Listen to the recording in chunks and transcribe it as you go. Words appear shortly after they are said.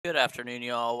Good afternoon,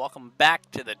 y'all. Welcome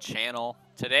back to the channel.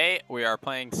 Today we are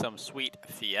playing some Sweet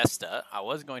Fiesta. I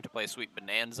was going to play Sweet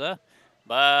Bonanza,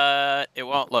 but it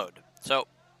won't load. So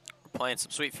we're playing some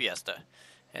Sweet Fiesta,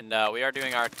 and we are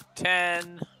doing our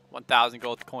 1,000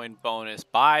 gold coin bonus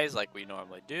buys like we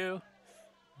normally do.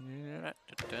 So we're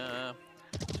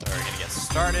gonna get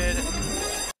started.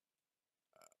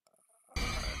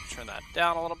 Turn that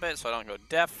down a little bit so I don't go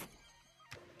deaf.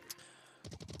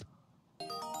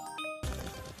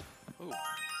 Ooh,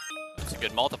 that's a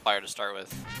good multiplier to start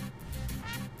with.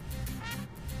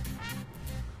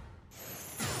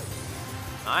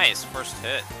 Nice, first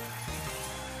hit.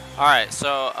 Alright,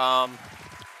 so,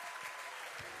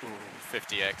 ooh,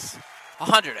 50x.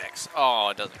 100x. Oh,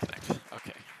 it doesn't connect.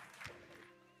 Okay.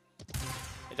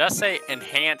 It does say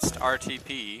enhanced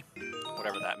RTP,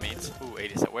 whatever that means. Ooh,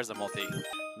 87. Where's the multi?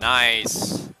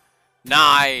 Nice.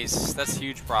 Nice. That's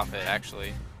huge profit,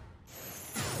 actually.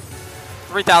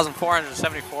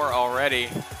 3,474 already,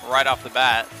 right off the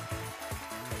bat.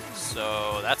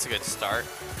 So that's a good start.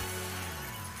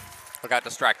 I got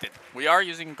distracted. We are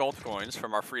using gold coins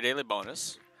from our free daily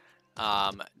bonus.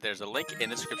 There's a link in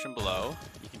the description below.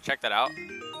 You can check that out.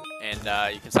 And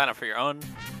you can sign up for your own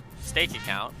stake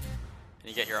account. And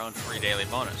you get your own free daily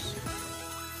bonus.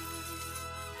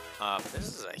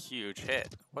 This is a huge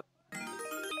hit. What?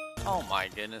 Oh my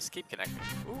goodness. Keep connecting.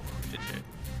 Ooh, didn't do it.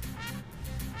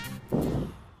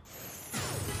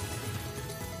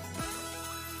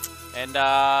 And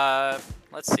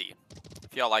let's see.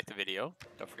 If y'all like the video,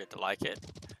 don't forget to like it.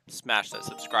 Smash that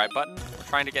subscribe button. We're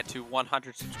trying to get to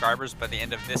 100 subscribers by the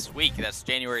end of this week. That's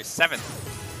January 7th.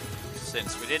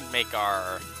 Since we didn't make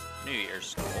our New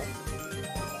Year's goal.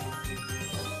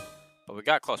 But we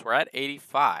got close. We're at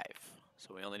 85.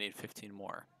 So we only need 15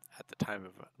 more at the time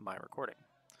of my recording.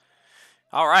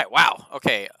 All right. Wow.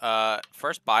 Okay.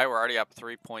 First buy. We're already up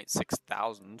 3.6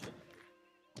 thousand.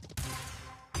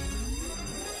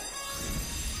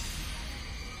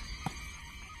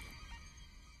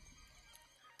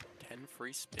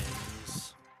 Free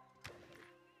spins.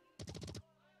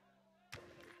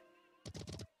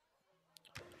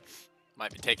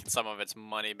 Might be taking some of its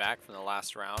money back from the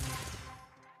last round.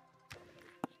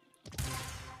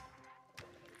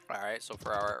 Alright, so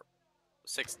for our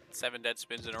 7 dead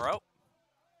spins in a row.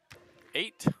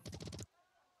 8,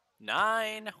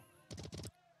 9,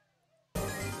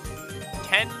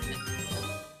 10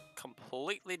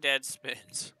 completely dead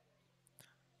spins.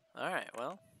 Alright,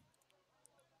 well.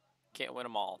 Can't win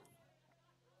them all.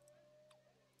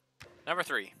 Number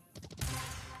 3.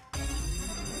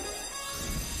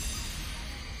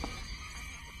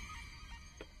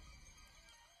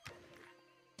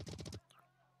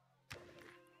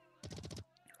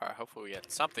 Alright, hopefully we get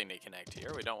something to connect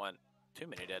here. We don't want too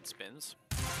many dead spins.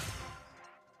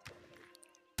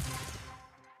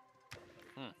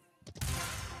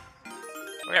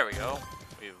 There we go.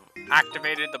 We've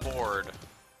activated the board.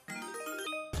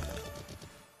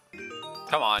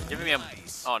 Come on, give me a...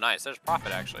 Oh, nice. There's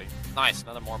profit, actually. Nice.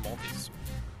 Another more multis.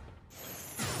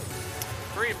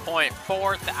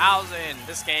 3.4 thousand.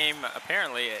 This game,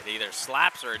 apparently, it either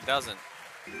slaps or it doesn't.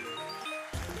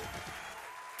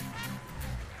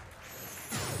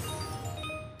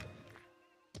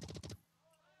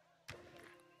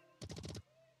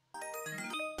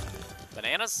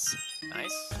 Bananas.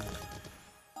 Nice.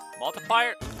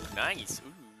 Multiplier. Ooh, nice.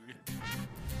 Ooh.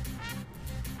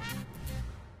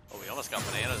 We almost got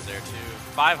bananas there too.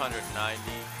 590.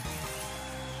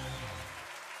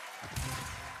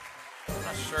 I'm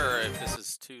not sure if this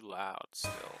is too loud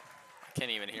still. I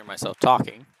can't even hear myself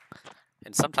talking.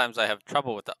 And sometimes I have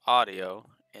trouble with the audio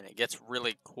and it gets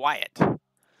really quiet.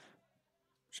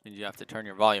 Which means you have to turn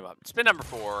your volume up. Spin number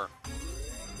 4.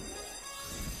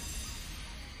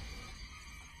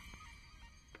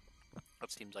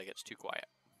 That seems like it's too quiet.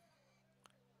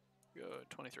 Go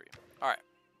 23. Alright.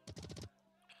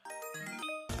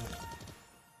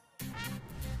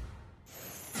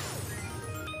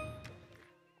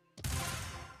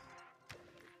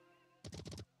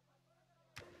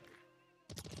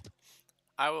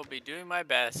 I will be doing my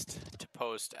best to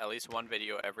post at least one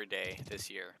video every day this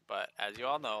year, but as you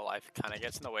all know, life kind of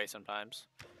gets in the way sometimes,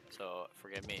 so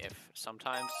forgive me if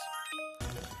sometimes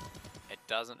it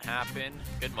doesn't happen.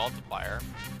 Good multiplier,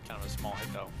 kind of a small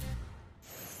hit though.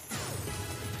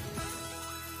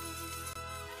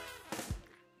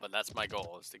 But that's my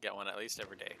goal, is to get one at least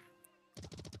every day.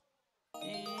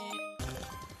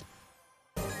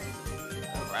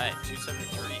 Alright,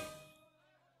 273.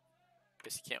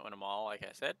 Guess you can't win them all, like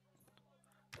I said.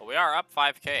 But we are up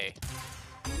 5K.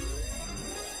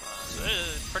 So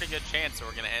there's a pretty good chance that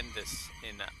we're going to end this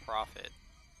in profit,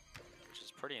 which is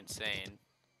pretty insane.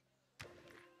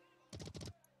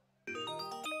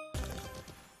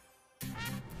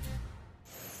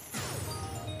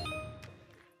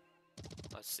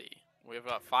 let's see. We have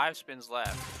about 5 spins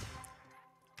left.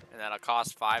 And that'll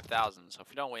cost 5,000. So if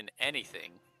we don't win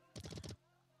anything,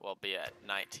 we'll be at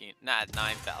 9,000.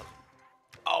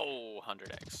 Oh,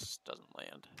 100x doesn't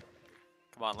land.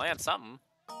 Come on, land something.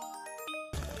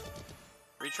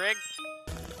 Retrig?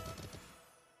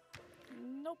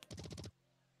 Nope.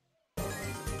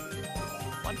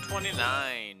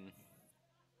 129.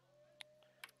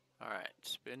 Alright,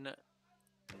 spin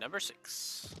number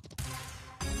 6.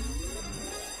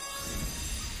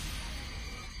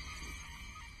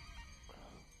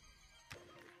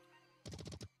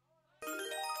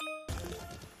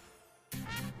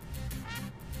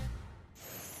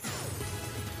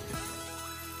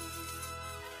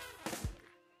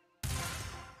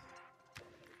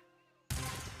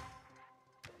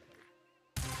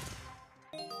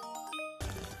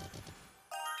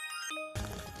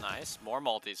 Nice. More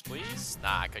multis, please.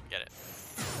 Nah, I couldn't get it.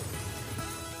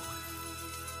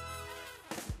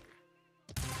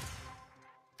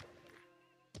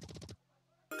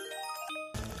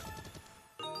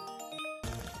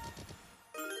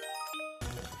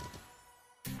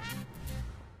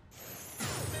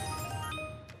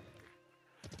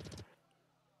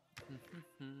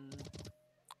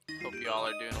 Hope you all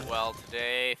are doing well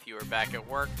today. If you were back at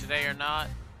work today or not,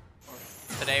 or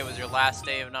if today was your last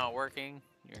day of not working.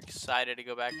 You're excited to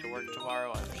go back to work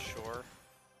tomorrow, I'm sure.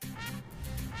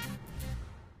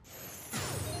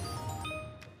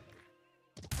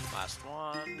 Last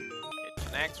one. It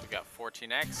connects. We got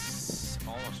 14x.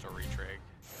 Almost a retrig.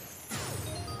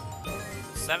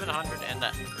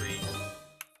 703.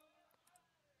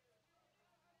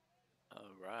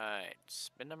 Alright.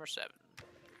 Spin number 7.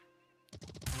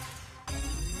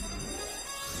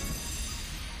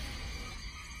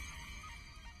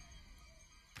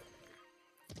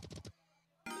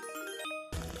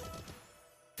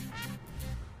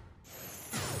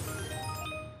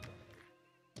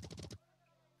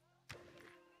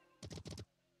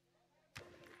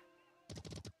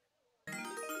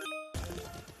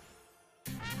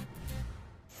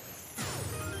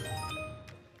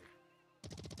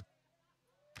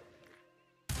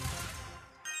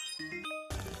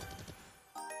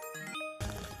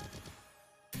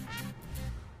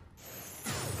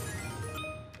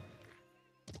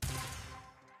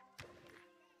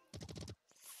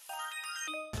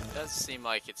 Does seem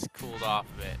like it's cooled off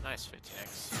a bit. Nice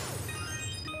 15x.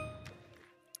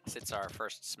 It's our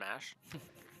first smash.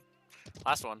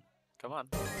 Last one. Come on.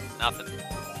 Nothing.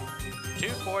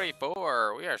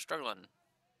 244. We are struggling.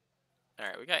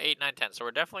 Alright, we got 8, 9, 10. So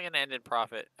we're definitely going to end in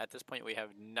profit. At this point, we have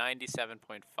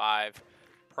 97.5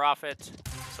 profit.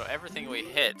 So everything we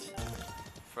hit.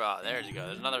 There you go.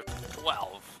 There's another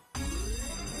 12.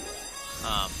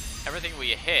 Everything we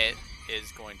hit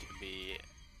is going to be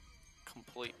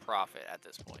complete profit at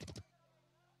this point,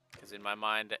 because in my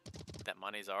mind that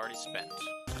money's already spent.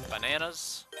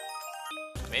 Bananas,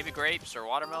 maybe grapes or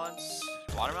watermelons.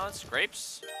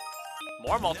 Grapes,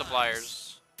 more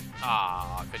multipliers.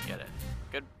 Ah, couldn't get it.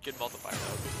 Good multiplier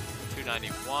though.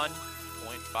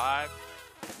 291.5.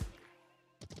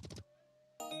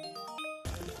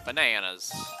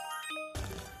 Bananas.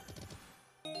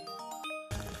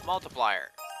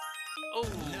 Multiplier. Oh,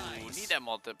 nice. Need that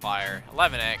multiplier.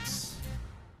 11x.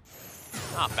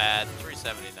 Not bad.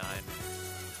 379.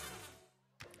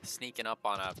 Sneaking up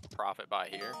on a profit buy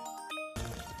here.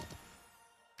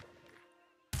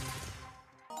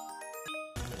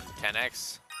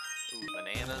 $10x. Ooh,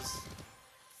 bananas.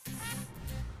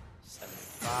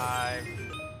 75.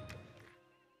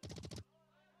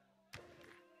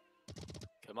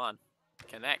 Come on.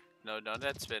 Connect. No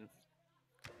dead spin.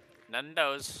 None of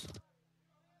those.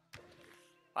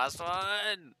 Last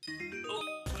one.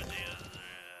 Ooh, banana.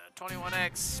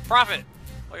 21x. Profit.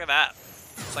 Look at that.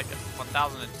 It's like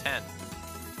 1,010.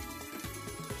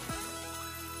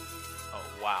 Oh,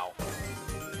 wow.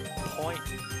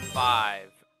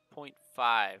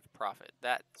 0.5 profit.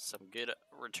 That's some good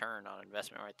return on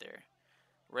investment right there.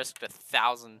 Risked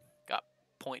 1,000, got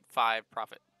 0.5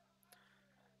 profit.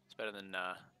 It's better than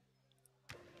a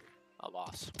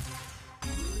loss.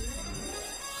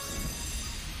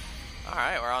 All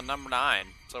right, we're on number 9.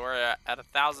 So we're at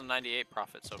 1,098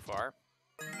 profit so far.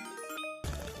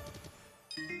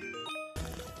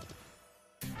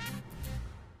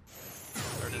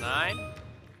 $39.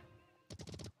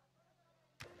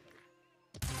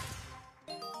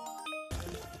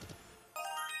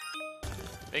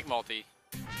 Big multi.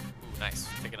 Ooh, nice.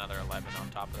 Take another 11 on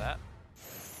top of that.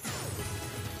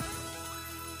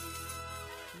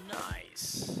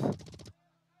 Nice.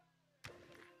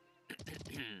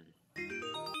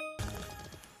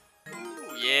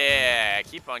 Ooh, yeah.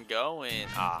 Keep on going.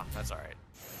 Ah, that's all right.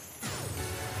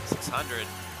 600.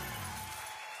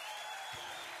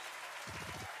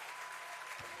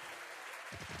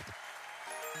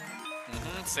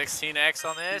 16x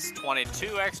on this,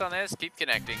 22x on this. Keep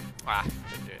connecting. Ah,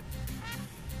 didn't do it.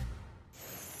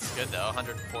 It's good though.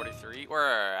 143. We're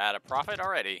at a profit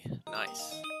already.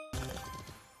 Nice.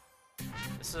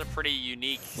 This is a pretty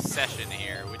unique session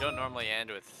here. We don't normally end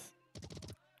with,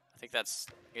 I think that's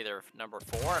either number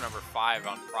 4 or number 5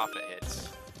 on profit hits.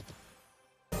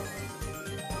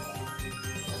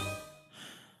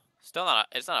 Still not,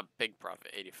 it's not a big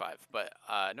profit, 85, but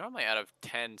normally out of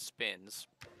 10 spins,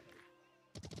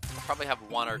 I'll probably have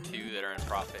 1 or 2 that are in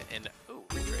profit. And, ooh,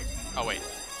 retrig. Oh, wait.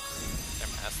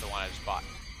 Never mind, that's the one I just bought.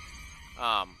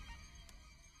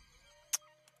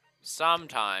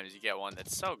 Sometimes you get one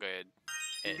that's so good,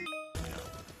 it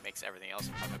makes everything else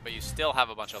in profit, but you still have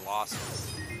a bunch of losses.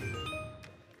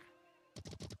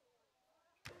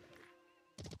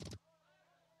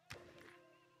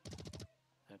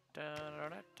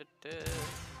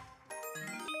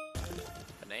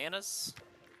 Bananas.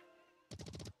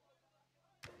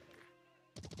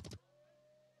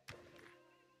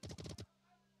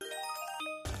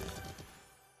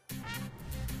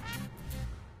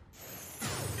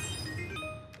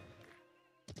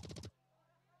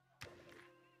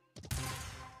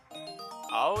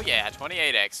 Oh yeah,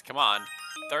 28x. Come on.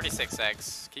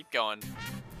 36x. Keep going.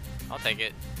 I'll take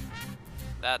it.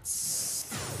 That's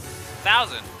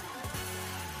 1,000.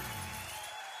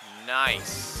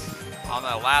 Nice. On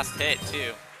the last hit,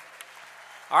 too.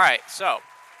 Alright, so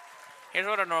here's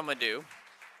what I normally do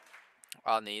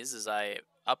on these is I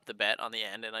up the bet on the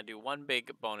end and I do one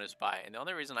big bonus buy. And the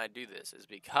only reason I do this is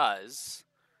because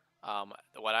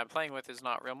what I'm playing with is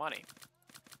not real money.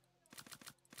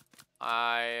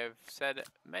 I've said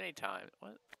many times,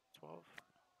 what, 12?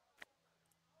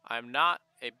 I'm not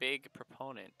a big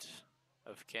proponent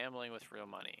of gambling with real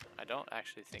money. I don't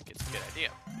actually think it's a good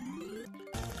idea.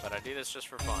 But I do this just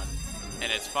for fun.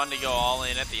 And it's fun to go all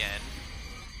in at the end.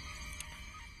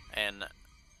 And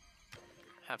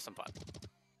have some fun.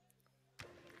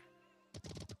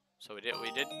 So we did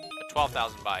a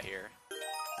 12,000 buy here.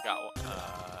 We got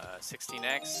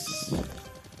 16x.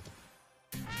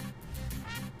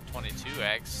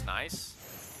 22x, nice.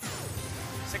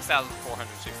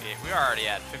 6,468. We are already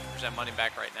at 50% money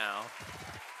back right now.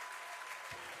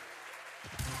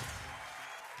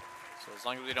 So as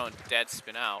long as we don't dead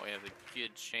spin out, we have a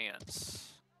good chance.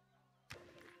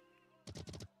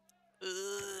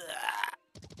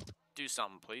 Do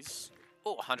something, please.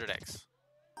 Oh, 100x.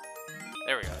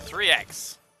 There we go.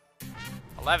 3x.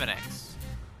 11x.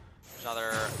 There's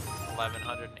another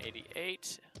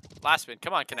 1,188. Last spin.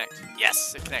 Come on, connect.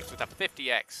 Yes, it connects with a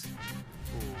 50x.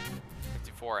 Ooh,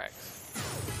 54x.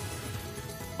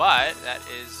 But that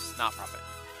is not profit.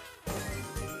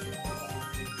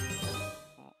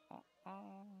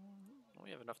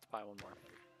 We have enough to buy one more.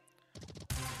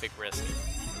 Big risk.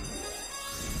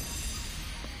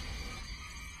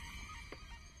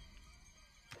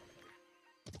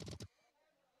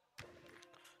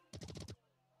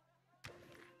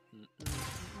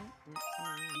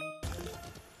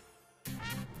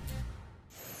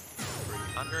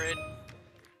 $300.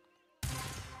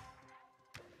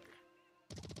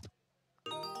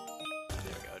 There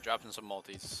we go. Dropping some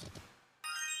multis.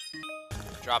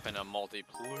 Dropping a multi,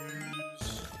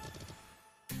 please.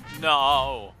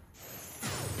 No.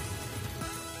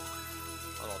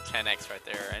 A little 10x right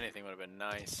there. Anything would have been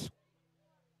nice.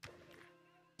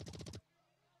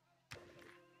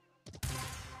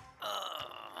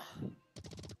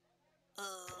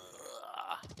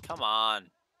 Come on.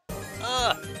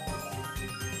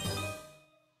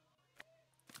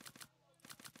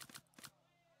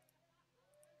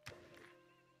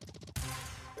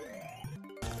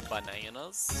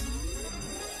 Bananas.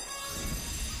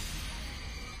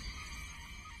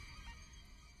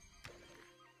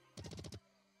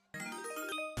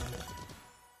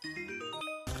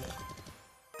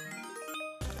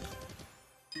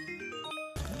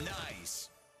 Nice.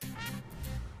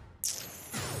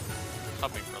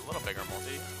 Hoping for a little bigger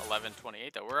multi.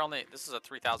 1128 though. We're only, this is a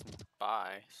 3,000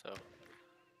 buy, so.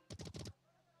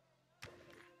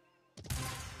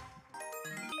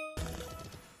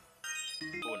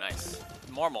 Ooh, nice.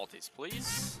 More multis,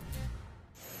 please.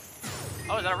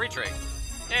 Oh, is that a retrade?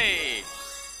 Yay!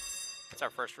 That's our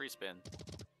first respin.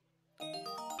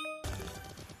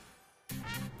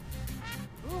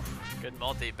 Oof, good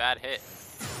multi, bad hit.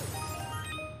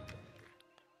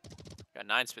 Got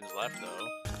 9 spins left though.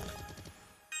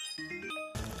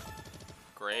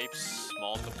 Grapes,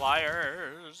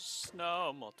 multipliers.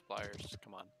 No multipliers.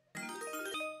 Come on.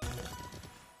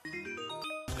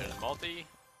 There's a multi.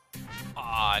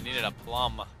 Ah, I needed a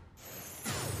plum.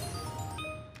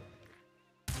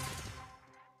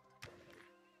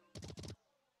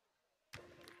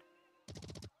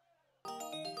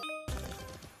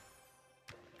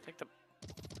 Take the...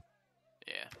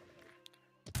 Yeah.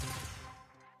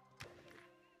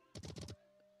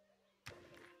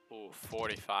 Ooh,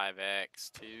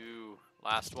 45x, 2.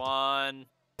 Last one.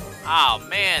 Oh,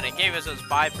 man, it gave us those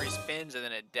 5 free spins, and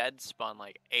then it dead spun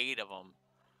like 8 of them.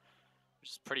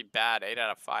 Which is pretty bad, 8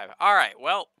 out of 5. All right,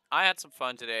 well, I had some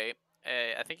fun today.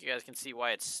 I think you guys can see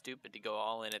why it's stupid to go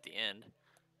all in at the end.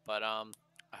 But I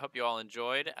hope you all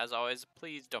enjoyed. As always,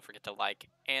 please don't forget to like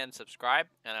and subscribe,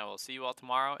 and I will see you all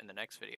tomorrow in the next video.